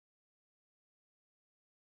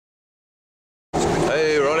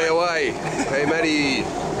Hey, we're on our way. Hey, Matty.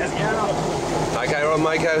 How's it going? Okay, we're on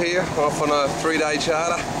Mako here, off on a 3-day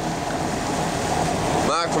charter.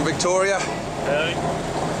 Mark from Victoria. Hey.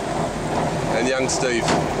 And young Steve.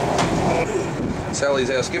 Sally's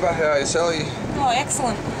our skipper. How are you, Sally? Oh,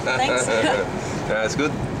 excellent. Thanks. That's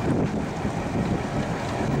good.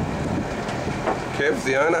 Kev,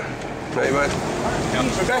 the owner. Hey, mate.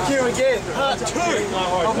 We're back here again, part 2 of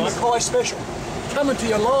the Mackay special. Coming to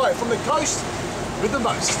you live from the coast with the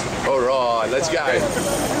most. All right, let's go.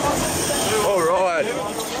 All right.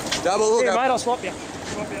 Double hook Here, up. mate, I'll swap you.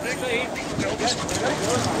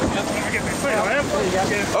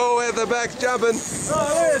 Oh, at the back, jumping.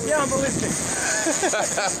 Oh, there's the unballistic.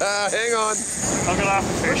 Hang on. I've got half a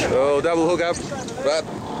fish. Oh, double hook up. But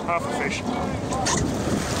Half a fish.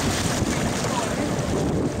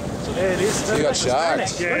 There it is. you got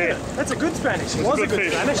sharks. Yeah. That's a good Spanish. It was a good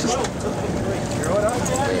fish. Spanish.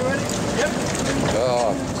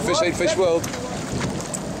 Oh, fish eat fish world.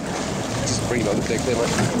 Just bring it on the deck there,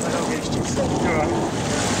 mate.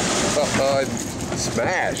 Oh,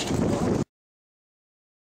 smashed. Look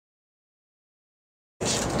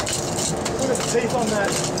at the teeth on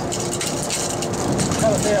that.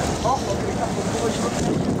 How about off? I'll get a couple of boys.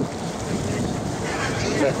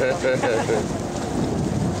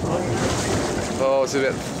 Oh, it's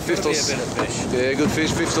about 5th or 6. Yeah, good fish.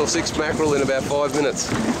 5th or 6th mackerel in about 5 minutes.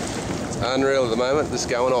 It's unreal at the moment. Just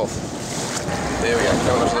going off. There we go.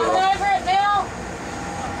 Coming up to the rock. Over it now.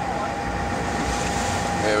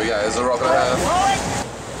 There we go. There's a rock and a half.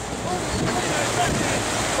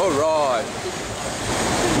 All right.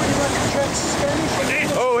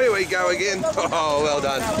 Oh, here we go again. Oh, well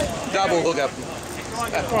done. Double hook up.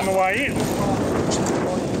 On the way in.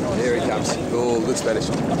 Here he comes. Oh, good Spanish.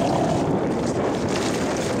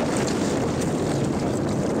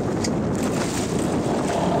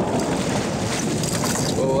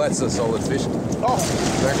 Oh, that's a solid fish. Oh,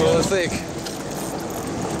 Mackerel is thick.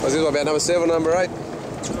 What's this one about, number 7, number 8?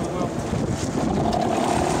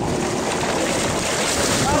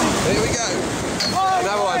 There we go.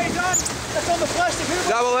 Another one. that's on the plastic.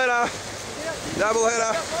 Double header. Double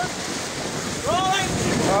header. Rolling.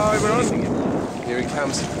 Oh, we're on. Here he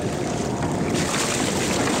comes.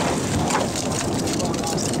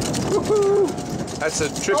 Woohoo! That's a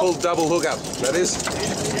triple double hookup. That is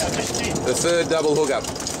the 3rd double hookup.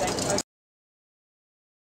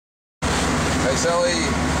 Hey, Sally.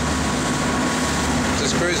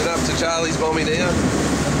 Just cruising up to Charlie's bombing down.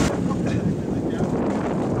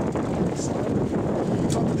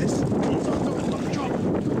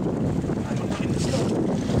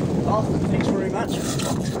 Oh, thanks very much.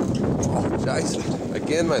 Oh, jeez.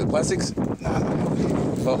 Again, mate, the plastics.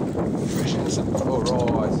 Oh, all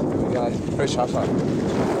right. Here we go. Fresh huffer.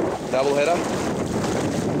 Double header.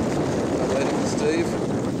 Double header for Steve.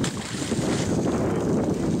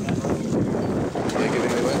 Yeah, give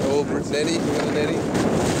it away. Oh, netty. We got a netty.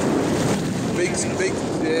 Big,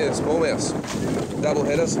 yeah, smallmouths. Double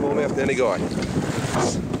header, smallmouth netty guy.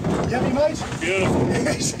 Yummy, mate? Beautiful.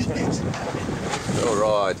 Yes, yes. All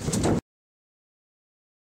right.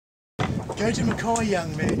 Go to Mackay,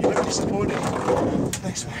 young man. You won't be disappointed.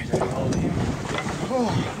 Thanks, mate.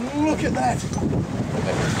 Oh, look at that.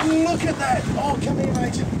 Look at that. Oh, come here,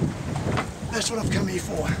 mate. That's what I've come here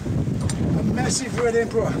for. A massive red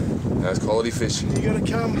emperor. That's quality fish. You got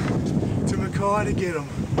to come to Mackay to get them.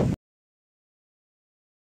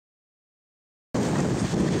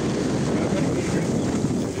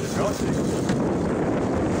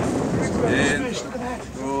 And, Look at that.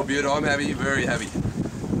 oh, beautiful. I'm happy, very happy.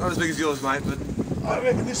 Not as big as yours, mate, but I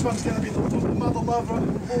reckon this one's going to be the mother lover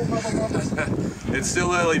of all mother lovers. it's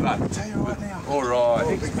still early, bud. I'll tell you right now. All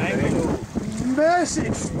right.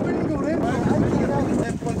 Massive sprinkled emperor.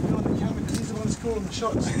 That bloke behind the camera, because he's the one who's calling the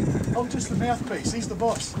shots. I'm just the mouthpiece. He's the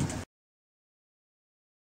boss.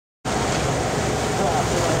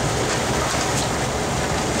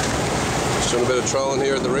 Just doing a bit of trolling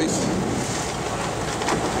here at the reef.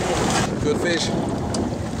 Good fish.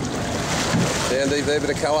 Down deep there, bit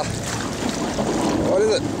of colour. What is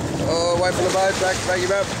it? Oh, away from the boat, back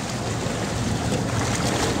him up.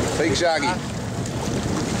 Big sharky.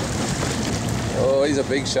 Oh, he's a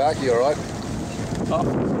big sharky, alright. Oh,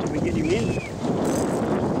 did we get him in?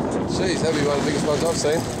 Jeez, that'd be one of the biggest ones I've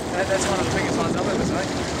seen. That's one of the biggest ones I've ever seen.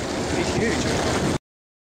 He's huge.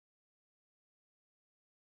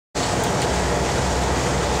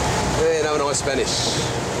 Yeah, no nice Spanish.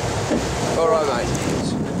 Alright, mate.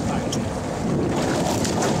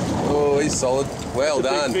 Oh, he's solid. Well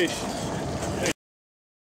done. Big fish.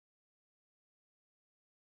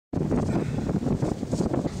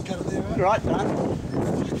 Got it there, right? Right, done.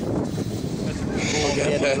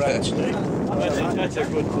 That's a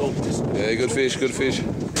good pull. Yeah, good fish, good fish.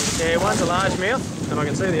 Yeah, one's a large mouth, and I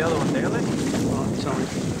can see the other one down there. Right, sorry.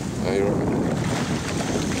 Oh, you're right.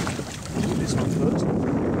 This one first.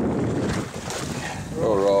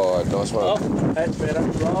 Alright, nice one. Oh, that's better.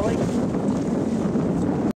 Rolling.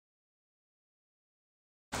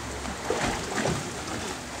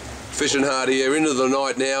 Fishing hard here, into the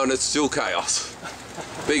night now, and it's still chaos.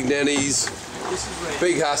 Big nannies,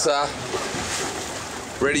 big husser.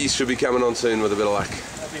 Reddy should be coming on soon with a bit of luck.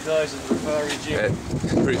 Happy days at the Rifari gym.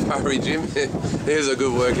 Rifari gym. Here's a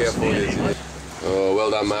good workout for you. Oh, well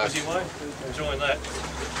done, Mark. Enjoying that.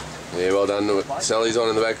 Yeah, well done. Sally's on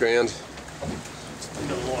in the background.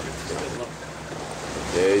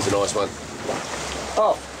 Yeah, he's a nice one.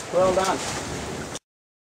 Oh, well done.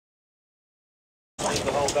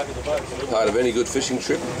 The whole back of the boat. Part of any good fishing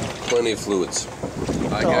trip, plenty of fluids.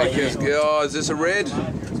 Okay, oh, is this a red?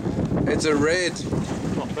 It's a red.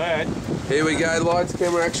 Not bad. Here we go, lights,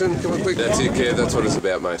 camera action, come on quick. That's it, Kev, that's what it's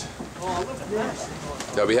about, mate.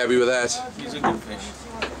 They'll be happy with that. He's a good fish.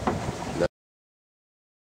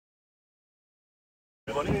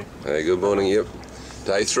 Hey, good morning, yep.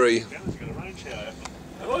 Day 3.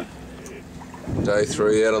 Day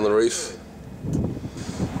 3 out on the reef.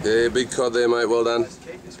 Yeah, big cod there, mate, well done.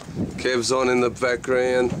 Kev's on in the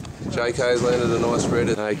background. JK's landed a nice red.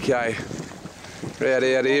 Okay, we're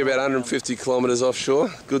out here, about 150 kilometres offshore.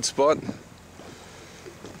 Good spot.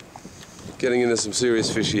 Getting into some serious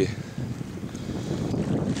fish here.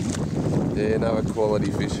 Yeah, another quality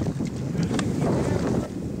fish.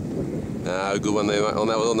 Ah, good one there, mate. On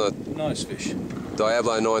that was on the Nice fish.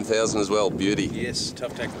 Diablo 9000 as well. Beauty. Yes,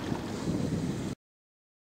 tough tackle.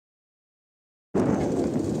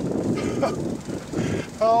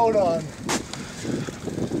 Hold on.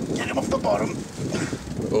 Get him off the bottom.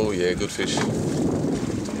 Oh yeah, good fish. A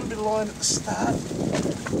little bit of line at the start.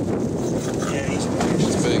 Yeah, he's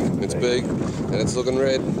It's big, it's big, and it's looking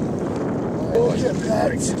red. Look at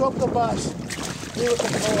that. Stop the bus. Here at the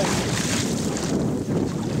car.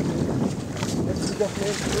 That's the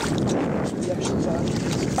definition. Reactions are.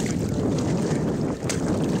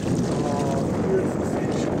 Oh, beautiful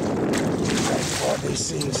fish. Oh, these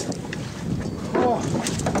things. Oh,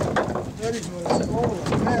 that is what it's all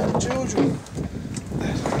about, children.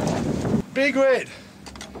 Big red.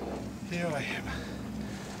 Here I am.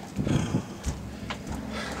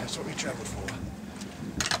 That's what we travelled for.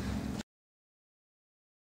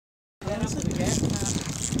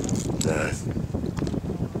 No.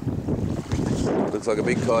 Looks like a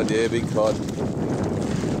big cod, yeah, big cod.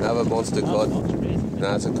 Another monster cod.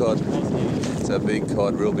 No, it's a cod. It's a big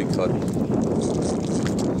cod, real big cod.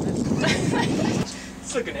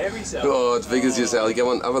 It's looking heavy, Sal. Oh, it's big as you, Sally. Come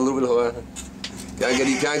on, have a little bit higher.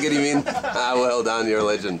 Can't get him in. Ah, well done, you're a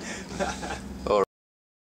legend. All right.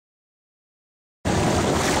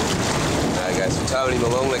 Okay, so towing him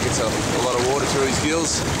along, that gets a lot of water through his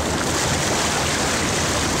gills.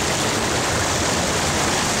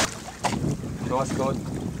 Nice cod.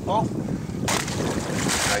 Off.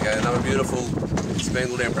 Okay, another beautiful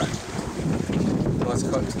spangled emperor. Nice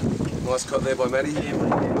cod. Nice cod there by Matty.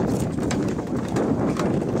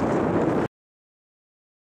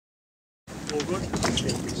 All good?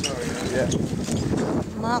 Sorry. Yeah.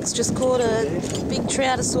 Mark's just caught a big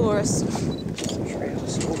Troutosaurus.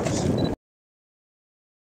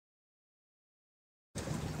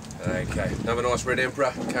 Okay, another nice red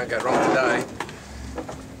emperor. Can't go wrong today.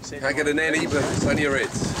 Can't get a nanny, but plenty of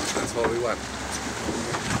reds. That's what we want.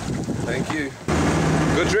 Thank you.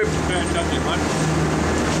 Good trip. Fantastic, mate.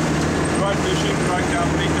 Great fishing, great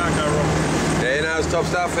company, can't go wrong. Yeah, no, it's top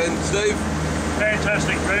stuff. And Steve?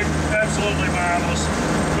 Fantastic, Greg. Absolutely marvellous.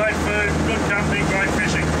 Great food, good company, great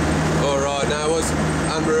fishing. All right, no, it was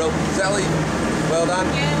unreal. Sally, well done.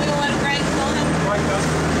 Yeah, we all had a great time. Great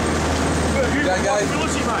customer. Huge Okay, guys.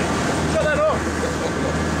 possibility, mate. Shut that off.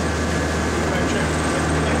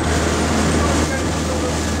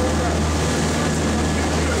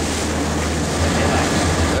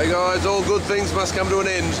 Hey guys, all good things must come to an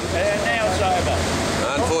end. And now it's over.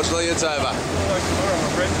 Unfortunately, it's over. Tomorrow, my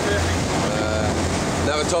friend. Perfect.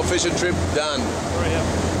 Another top fishing trip done. Hurry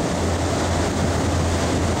up.